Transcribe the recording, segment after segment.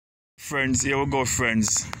Friends, here we go,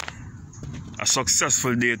 friends. A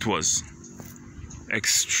successful day it was.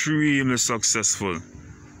 Extremely successful.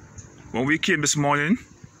 When we came this morning,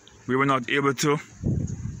 we were not able to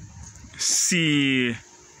see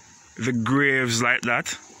the graves like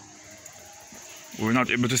that. We were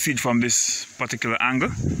not able to see it from this particular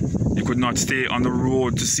angle. You could not stay on the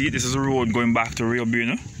road to see it. This is a road going back to Rio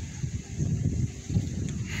Bueno.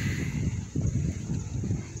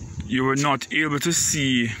 You were not able to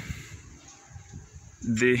see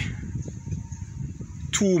the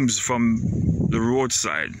tombs from the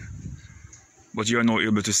roadside, but you are now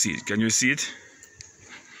able to see it. Can you see it?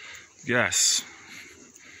 Yes.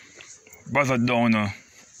 Brother Downer,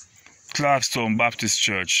 Clarkstone Baptist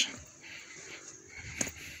Church.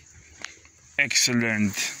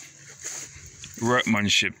 Excellent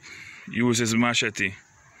workmanship. Uses machete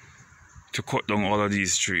to cut down all of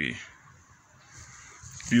these trees.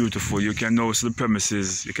 Beautiful. You can now see the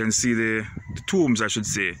premises. You can see the tombs, I should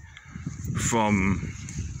say, from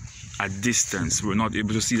a distance. We're not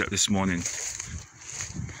able to see that this morning,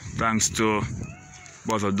 thanks to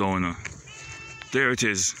Brother Downer. There it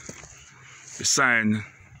is. The sign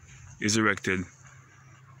is erected.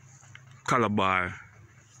 Calabar,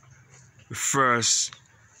 the first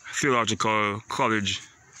theological college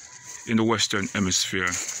in the Western Hemisphere.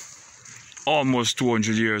 Almost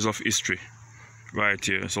 200 years of history right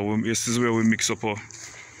here. So this is where we mix up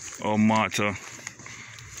our matter,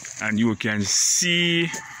 and you can see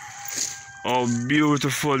how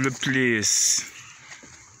beautiful the place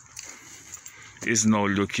is now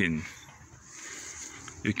looking.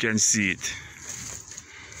 You can see it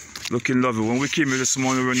looking lovely. When we came here this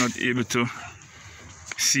morning, we were not able to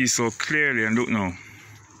see so clearly, and look now,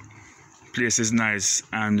 place is nice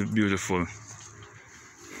and beautiful.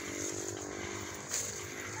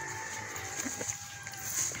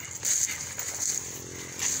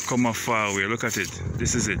 Come up far away, look at it.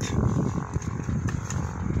 This is it.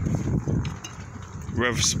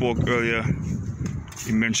 Rev spoke earlier.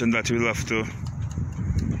 He mentioned that we'll have to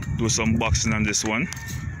do some boxing on this one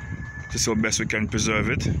to see how best we can preserve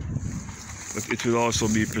it, but it will also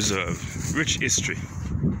be preserved. Rich history.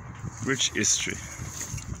 Rich history.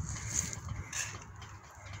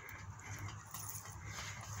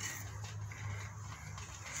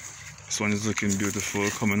 This one is looking beautiful,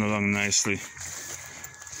 coming along nicely.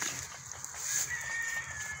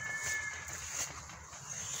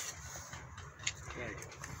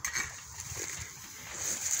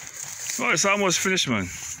 Oh, it's almost finished, man.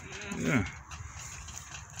 Yeah.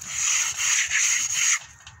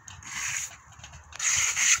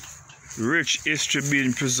 Rich history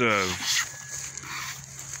being preserved,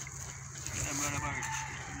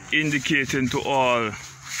 indicating to all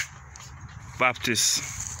Baptists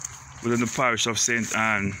within the parish of St.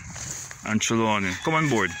 Anne and Trelawney. Come on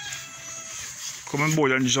board. Come on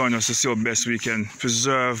board and join us to see how best we can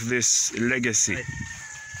preserve this legacy,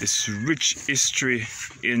 this rich history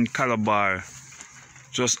in Calabar,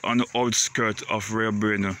 just on the outskirts of Rio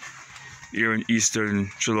Bueno, here in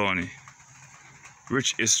eastern Trelawney.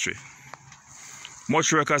 Rich history.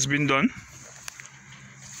 Much work has been done.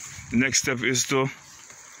 The next step is to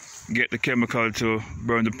get the chemical to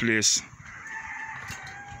burn the place,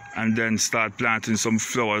 and then start planting some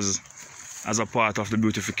flowers as a part of the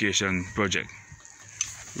beautification project.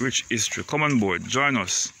 Rich history. Come on board, join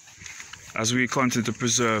us as we continue to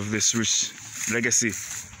preserve this rich legacy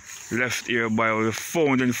left here by the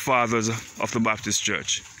founding fathers of the Baptist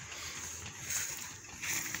Church.